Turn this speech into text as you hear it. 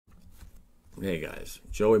Hey guys,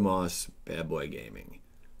 Joey Moss, Bad Boy Gaming.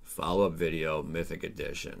 Follow-up video, Mythic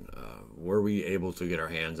Edition. Were we able to get our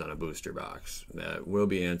hands on a booster box? That will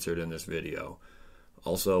be answered in this video.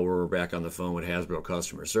 Also, we're back on the phone with Hasbro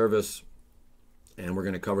customer service, and we're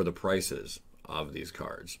going to cover the prices of these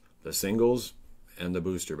cards. The singles and the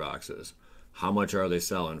booster boxes. How much are they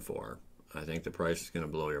selling for? I think the price is going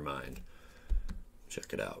to blow your mind.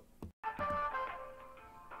 Check it out.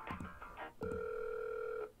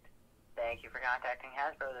 Thank you for contacting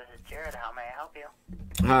Hasbro. This is Jared. How may I help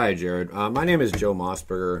you? Hi, Jared. My name is Joe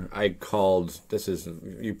Mossberger. I called,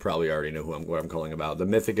 you probably already know what I'm calling about, the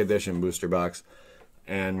Mythic Edition booster box.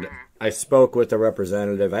 And I spoke with the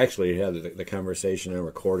representative. I actually had the conversation and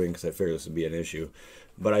recording because I figured this would be an issue.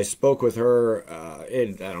 But I spoke with her,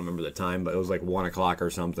 I don't remember the time, but it was like 1 o'clock or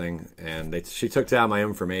something. And she took down my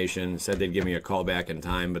information, said they'd give me a call back in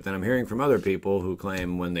time. But then I'm hearing from other people who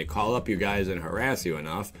claim when they call up you guys and harass you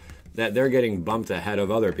enough, that they're getting bumped ahead of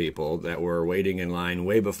other people that were waiting in line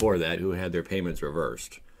way before that who had their payments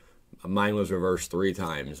reversed. Mine was reversed 3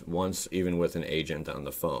 times, once even with an agent on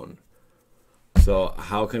the phone. So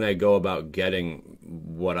how can I go about getting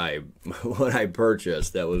what I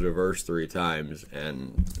purchased that was reversed 3 times,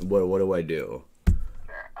 and what do I do?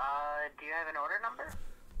 Sure. Do you have an order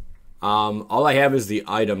number? All I have is the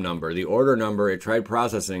item number. The order number, it tried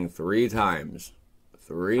processing 3 times.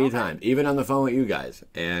 3 times, even on the phone with you guys,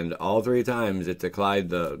 and all 3 times it declined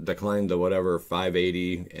the whatever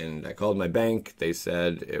 580. And I called my bank. They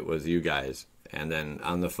said it was you guys. And then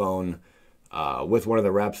on the phone with one of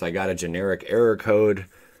the reps, I got a generic error code.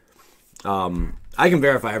 I can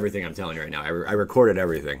verify everything I'm telling you right now. I recorded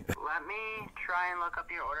everything. Let me try and look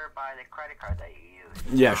up your order by the credit card that you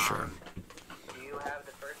used. Yeah, sure. Do you have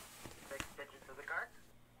the first 6 digits of the card?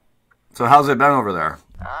 So how's it been over there?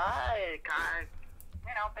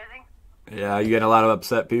 Kind of, busy. Yeah, you getting a lot of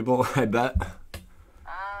upset people, I bet.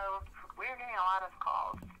 We're getting a lot of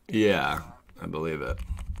calls. Yeah, I believe it.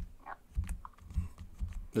 Yep.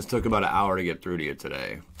 This took about an hour to get through to you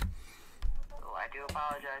today. So I do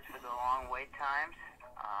apologize for the long wait times.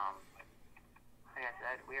 Like I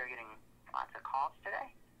said, we are getting lots of calls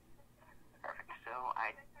today. Perfect. So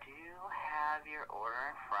I do have your order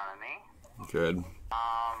in front of me. Good.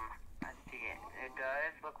 Let's see. It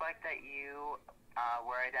does look like that you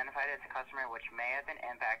were identified as a customer, which may have been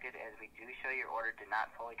impacted, as we do show your order did not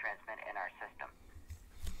fully transmit in our system.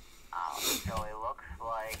 So it looks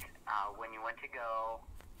like when you went to go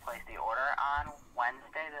place the order on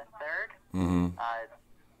Wednesday the 3rd,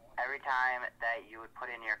 every time that you would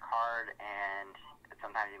put in your card, and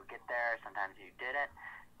sometimes you would get there, sometimes you didn't,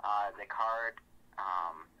 the card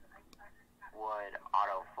would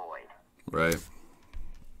auto void. Right.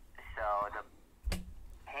 So the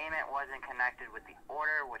payment wasn't connected with the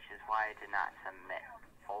order, which is why it did not submit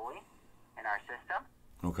fully in our system.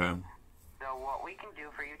 Okay. So what we can do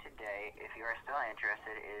for you today, if you are still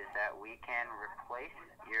interested, is that we can replace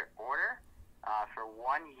your order for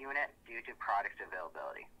 1 unit due to product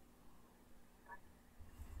availability.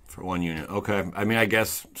 For 1 unit. Okay. I mean, I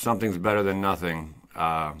guess something's better than nothing.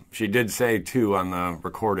 She did say 2 on the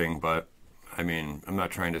recording, but, I mean, I'm not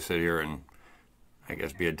trying to sit here and, I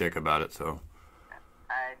guess, be a dick about it, so.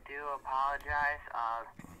 I do apologize.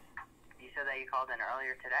 You said that you called in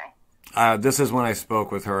earlier today? This is when I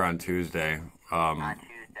spoke with her on Tuesday. On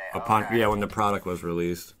Tuesday, okay. Yeah, when the product was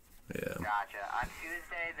released. Yeah. Gotcha. On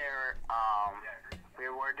Tuesday,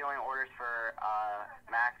 we were doing orders for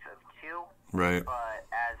max of 2. Right. But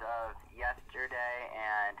as of yesterday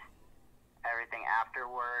and everything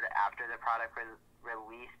afterward, after the product was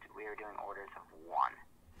released, we were doing orders of 1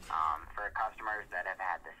 for customers that have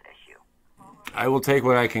had this issue. I will take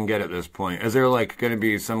what I can get at this point. Is there, like, going to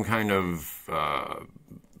be some kind of,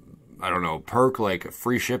 I don't know, perk, like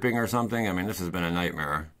free shipping or something? I mean, this has been a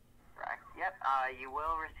nightmare. Right. Yep. You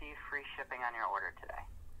will receive free shipping on your order today.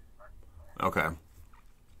 Okay.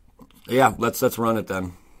 Yeah, let's run it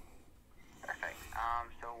then. Perfect.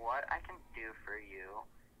 So what I can do for you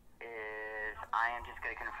is I am just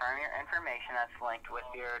going to confirm your information that's linked with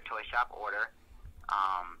your toy shop order.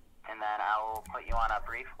 And then I will put you on a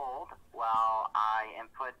brief hold while I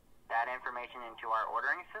input that information into our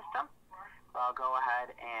ordering system. I'll go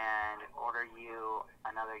ahead and order you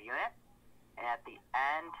another unit. And at the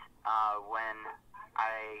end, when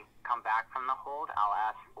I come back from the hold, I'll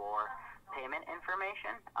ask for payment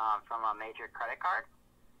information from a major credit card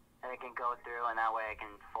that I can go through, and that way I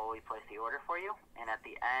can fully place the order for you. And at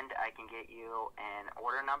the end, I can get you an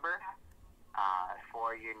order number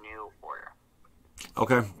for your new order.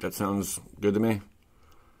 Okay, that sounds good to me.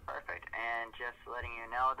 Perfect. And just letting you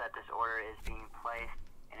know that this order is being placed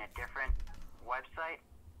in a different website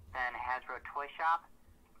than Hasbro Toy Shop,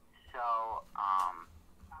 so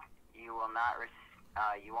you will not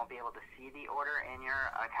you won't be able to see the order in your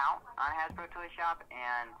account on Hasbro Toy Shop,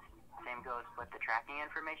 and same goes with the tracking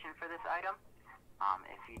information for this item.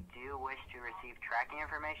 If you do wish to receive tracking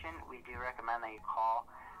information, we do recommend that you call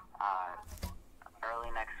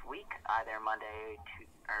early next week, either Monday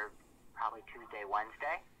or probably Tuesday,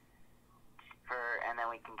 Wednesday, and then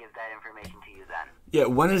we can give that information to you then. Yeah,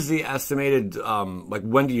 when is the estimated, like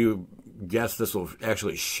when do you guess this will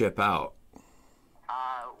actually ship out?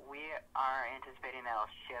 We are anticipating that it'll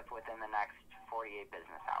ship within the next 48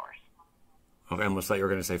 business hours. Okay, I almost thought you were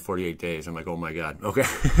going to say 48 days. I'm like, oh my God. Okay. No,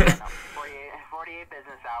 48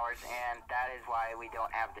 business hours, and that is why we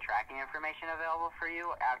don't have the tracking information available for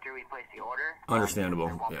you after we place the order. Understandable.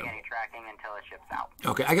 There won't be any tracking until it ships out.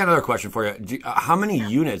 Okay, I got another question for you. How many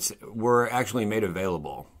units were actually made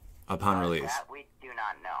available upon release? That we do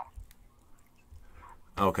not know.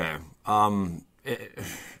 Okay.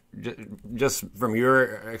 Just from your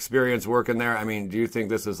experience working there, I mean, do you think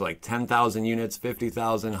this is like 10,000 units,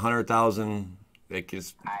 50,000, 100,000? I'd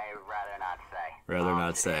rather not say. Rather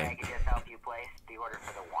not say. I can just help you place the order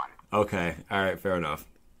for the one. Okay. All right. Fair enough.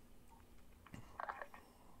 Perfect.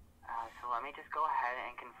 So let me just go ahead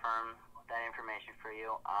and confirm that information for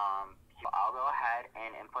you. So I'll go ahead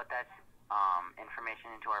and input that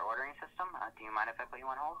information into our ordering system. Do you mind if I put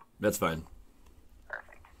you on hold? That's fine.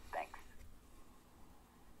 Perfect. Thanks.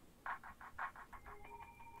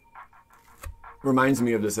 Reminds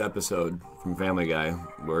me of this episode from Family Guy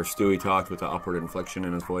where Stewie talked with the upward inflection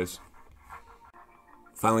in his voice.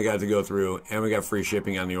 Finally got it to go through, and we got free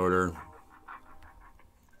shipping on the order.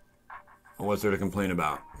 What's there to complain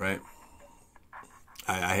about, right?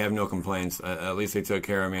 I have no complaints. At least they took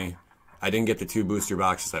care of me. I didn't get the 2 booster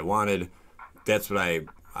boxes I wanted. That's what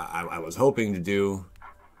I was hoping to do.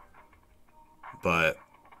 But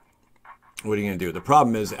what are you going to do? The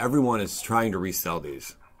problem is everyone is trying to resell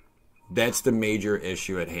these. That's the major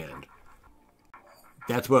issue at hand.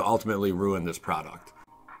 That's what ultimately ruined this product.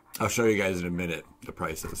 I'll show you guys in a minute the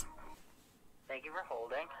prices. Thank you for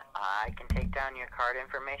holding. I can take down your card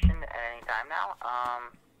information at any time now.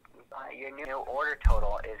 Your new order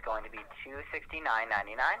total is going to be $269.99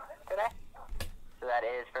 today. So that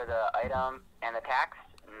is for the item and the tax,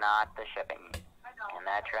 not the shipping. And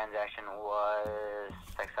that transaction was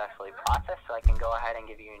successfully processed, so I can go ahead and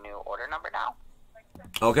give you a new order number now.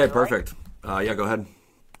 Okay, perfect. Yeah, go ahead.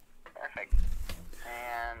 Perfect.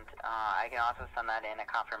 And I can also send that in a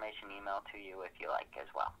confirmation email to you if you like as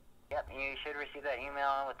well. Yep, you should receive that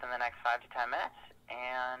email within the next 5 to 10 minutes.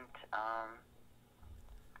 And I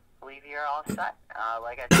believe you're all set.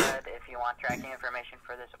 Like I said, if you want tracking information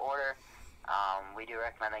for this order, we do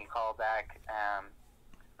recommend that you call back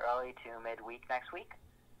early to midweek next week.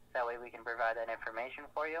 That way we can provide that information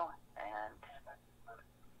for you. And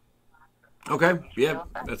okay, yeah,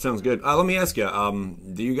 that sounds good. Let me ask you,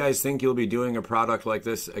 do you guys think you'll be doing a product like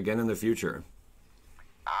this again in the future?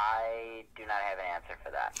 I do not have an answer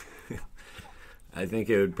for that. I think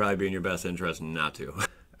it would probably be in your best interest not to.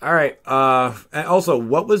 All right, and also,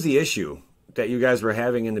 what was the issue that you guys were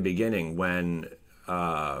having in the beginning when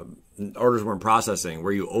orders weren't processing?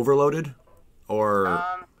 Were you overloaded? Or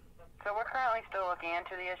so we're currently still looking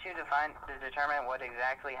into the issue to determine what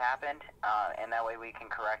exactly happened, and that way we can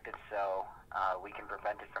correct it so we can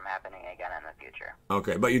prevent it from happening again in the future.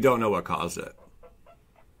 Okay, but you don't know what caused it?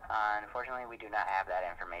 Unfortunately, we do not have that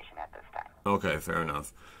information at this time. Okay, fair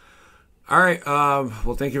enough. All right,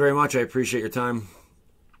 well, thank you very much. I appreciate your time.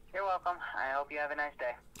 You're welcome. I hope you have a nice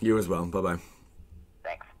day. You as well. Bye-bye.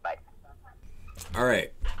 Thanks. Bye. All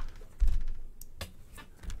right.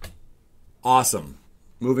 Awesome.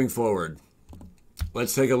 Moving forward,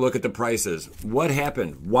 let's take a look at the prices. What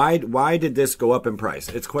happened? Why did this go up in price?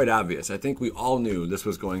 It's quite obvious. I think we all knew this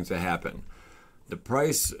was going to happen. The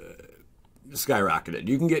price skyrocketed.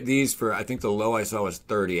 You can get these for, I think the low I saw was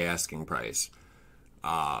 30 asking price.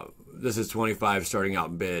 This is 25 starting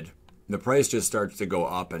out bid. The price just starts to go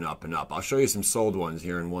up and up and up. I'll show you some sold ones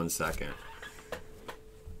here in 1 second.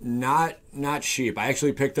 Not cheap. I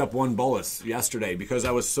actually picked up one bolus yesterday because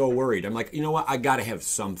I was so worried. I'm like, you know what? I got to have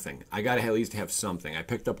something. I got to at least have something. I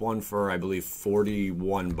picked up one for, I believe,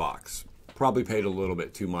 $41. Probably paid a little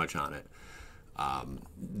bit too much on it.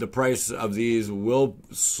 The price of these will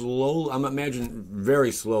slowly, I'm imagining,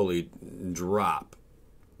 very slowly drop,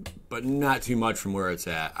 but not too much from where it's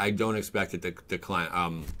at. I don't expect it to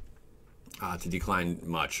decline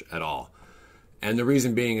much at all. And the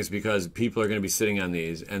reason being is because people are going to be sitting on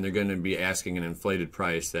these and they're going to be asking an inflated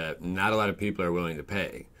price that not a lot of people are willing to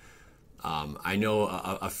pay. I know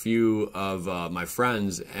a few of my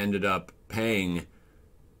friends ended up paying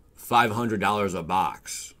 $500 a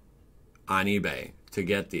box on eBay to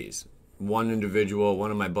get these. One individual,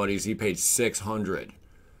 one of my buddies, he paid $600.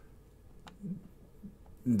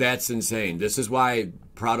 That's insane. This is why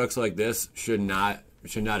products like this should not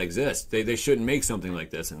exist. They shouldn't make something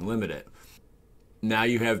like this and limit it. Now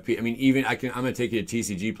you have, I mean, even I'm going to take you to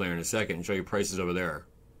TCG Player in a second and show you prices over there.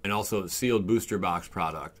 And also sealed booster box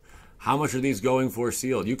product. How much are these going for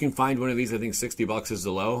sealed? You can find one of these, I think $60 is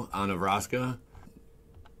the low on Nebraska.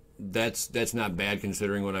 That's not bad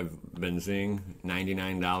considering what I've been seeing.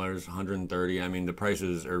 $99, $130. I mean, the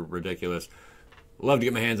prices are ridiculous. Love to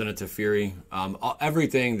get my hands on a Teferi.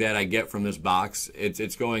 Everything that I get from this box,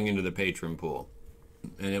 it's going into the Patron pool.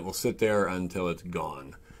 And it will sit there until it's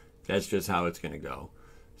gone. That's just how it's going to go.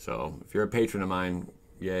 So if you're a patron of mine,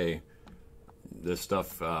 yay. This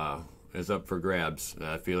stuff is up for grabs.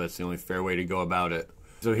 I feel that's the only fair way to go about it.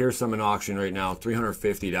 So here's some in auction right now.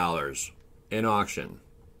 $350 in auction.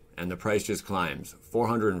 And the price just climbs.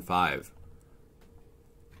 $405.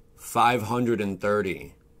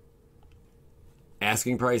 $530.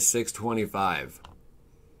 Asking price $625.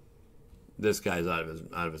 This guy's out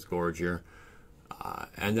of his gorge here.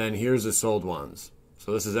 And then here's the sold ones.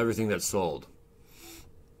 So this is everything that's sold.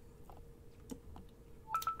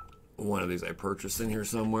 One of these I purchased in here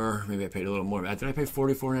somewhere. Maybe I paid a little more. Did I pay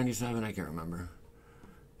 $44.97? I can't remember.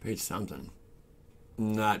 Paid something.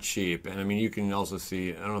 Not cheap. And I mean, you can also see,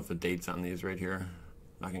 I don't know if the date's on these right here.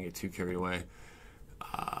 I'm not going to get too carried away.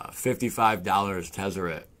 $55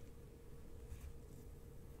 Tezzeret.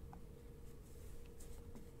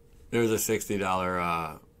 There's a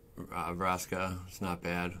 $60 Vraska. It's not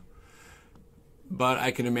bad. But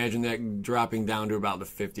I can imagine that dropping down to about the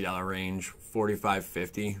 $50 range. $45,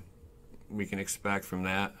 $50. We can expect from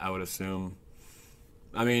that, I would assume.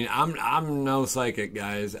 I mean, I'm no psychic,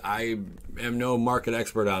 guys. I am no market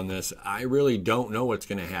expert on this. I really don't know what's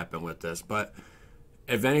going to happen with this. But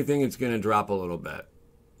if anything, it's going to drop a little bit.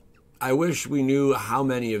 I wish we knew how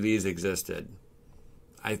many of these existed.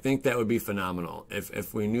 I think that would be phenomenal.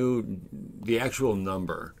 If we knew the actual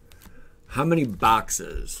number. How many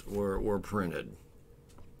boxes were printed?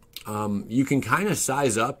 You can kind of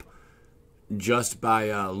size up just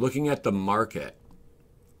by looking at the market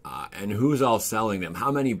and who's all selling them.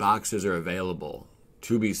 How many boxes are available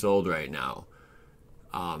to be sold right now?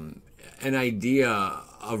 An idea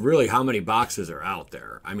of really how many boxes are out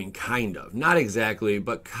there. I mean, kind of. Not exactly,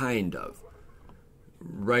 but kind of.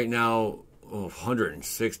 Right now,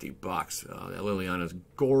 $160. That Liliana's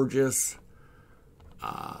gorgeous.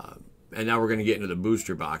 And now we're going to get into the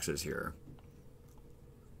booster boxes here.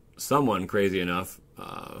 Someone crazy enough,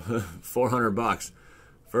 $400.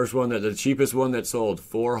 First one, the cheapest one that sold,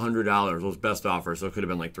 $400 was best offer, so it could have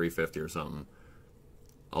been like $350 or something.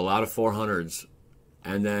 A lot of 400s.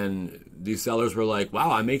 And then these sellers were like,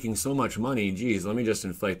 wow, I'm making so much money. Geez, let me just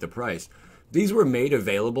inflate the price. These were made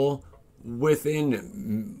available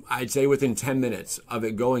within, I'd say within 10 minutes of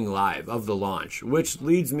it going live, of the launch, which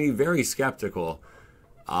leads me very skeptical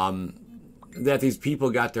that these people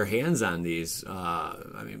got their hands on these.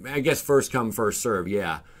 I mean, I guess first come, first serve,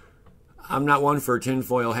 yeah. I'm not one for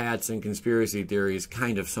tinfoil hats and conspiracy theories.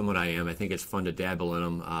 Kind of somewhat I am. I think it's fun to dabble in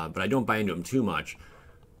them, but I don't buy into them too much.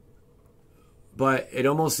 But it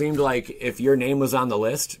almost seemed like if your name was on the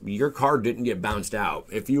list, your card didn't get bounced out.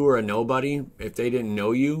 If you were a nobody, if they didn't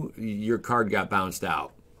know you, your card got bounced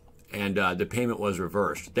out. And the payment was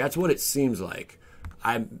reversed. That's what it seems like.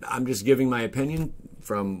 I'm just giving my opinion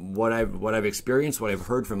from what I've experienced, what I've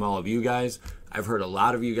heard from all of you guys. I've heard a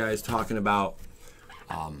lot of you guys talking about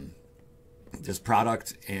this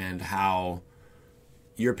product and how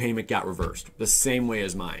your payment got reversed the same way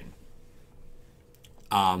as mine.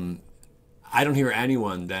 I don't hear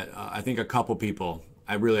anyone that I think a couple people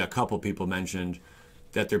mentioned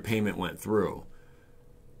that their payment went through.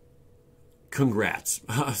 Congrats.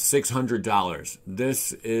 $600.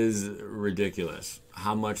 This is ridiculous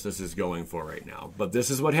how much this is going for right now. But this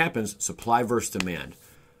is what happens, supply versus demand.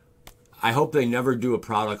 I hope they never do a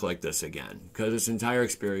product like this again, because this entire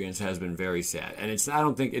experience has been very sad. And I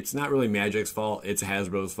don't think it's not really Magic's fault, it's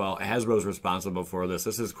Hasbro's fault. Hasbro's responsible for this.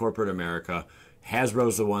 This is corporate America.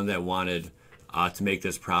 Hasbro's the one that wanted to make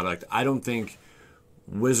this product. I don't think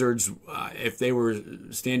Wizards, if they were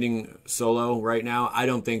standing solo right now, I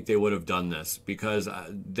don't think they would have done this, because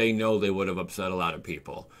they know they would have upset a lot of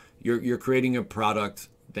people. You're creating a product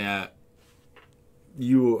that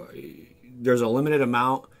there's a limited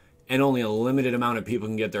amount, and only a limited amount of people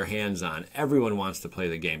can get their hands on. Everyone wants to play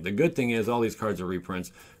the game. The good thing is all these cards are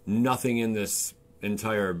reprints. Nothing in this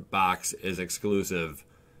entire box is exclusive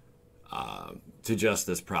to just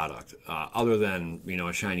this product, other than,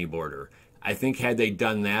 a shiny border. I think had they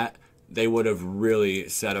done that, they would have really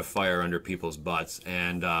set a fire under people's butts,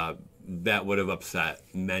 and that would have upset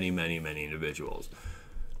many, many, many individuals.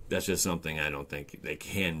 That's just something I don't think they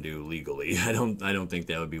can do legally. I don't think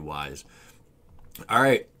that would be wise. All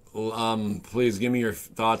right. Well, please give me your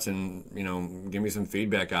thoughts and, give me some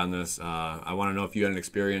feedback on this. I want to know if you had an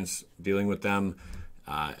experience dealing with them.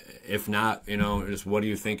 If not, just what do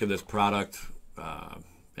you think of this product?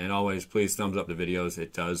 And always, please thumbs up the videos.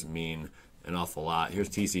 It does mean an awful lot. Here's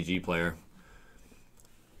TCG Player.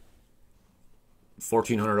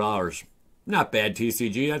 $1,400. Not bad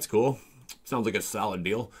TCG. That's cool. Sounds like a solid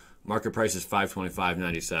deal. Market price is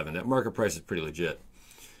 $525.97. That market price is pretty legit.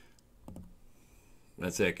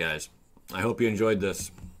 That's it, guys. I hope you enjoyed this.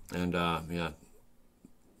 And, yeah,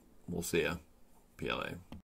 we'll see ya. PLA.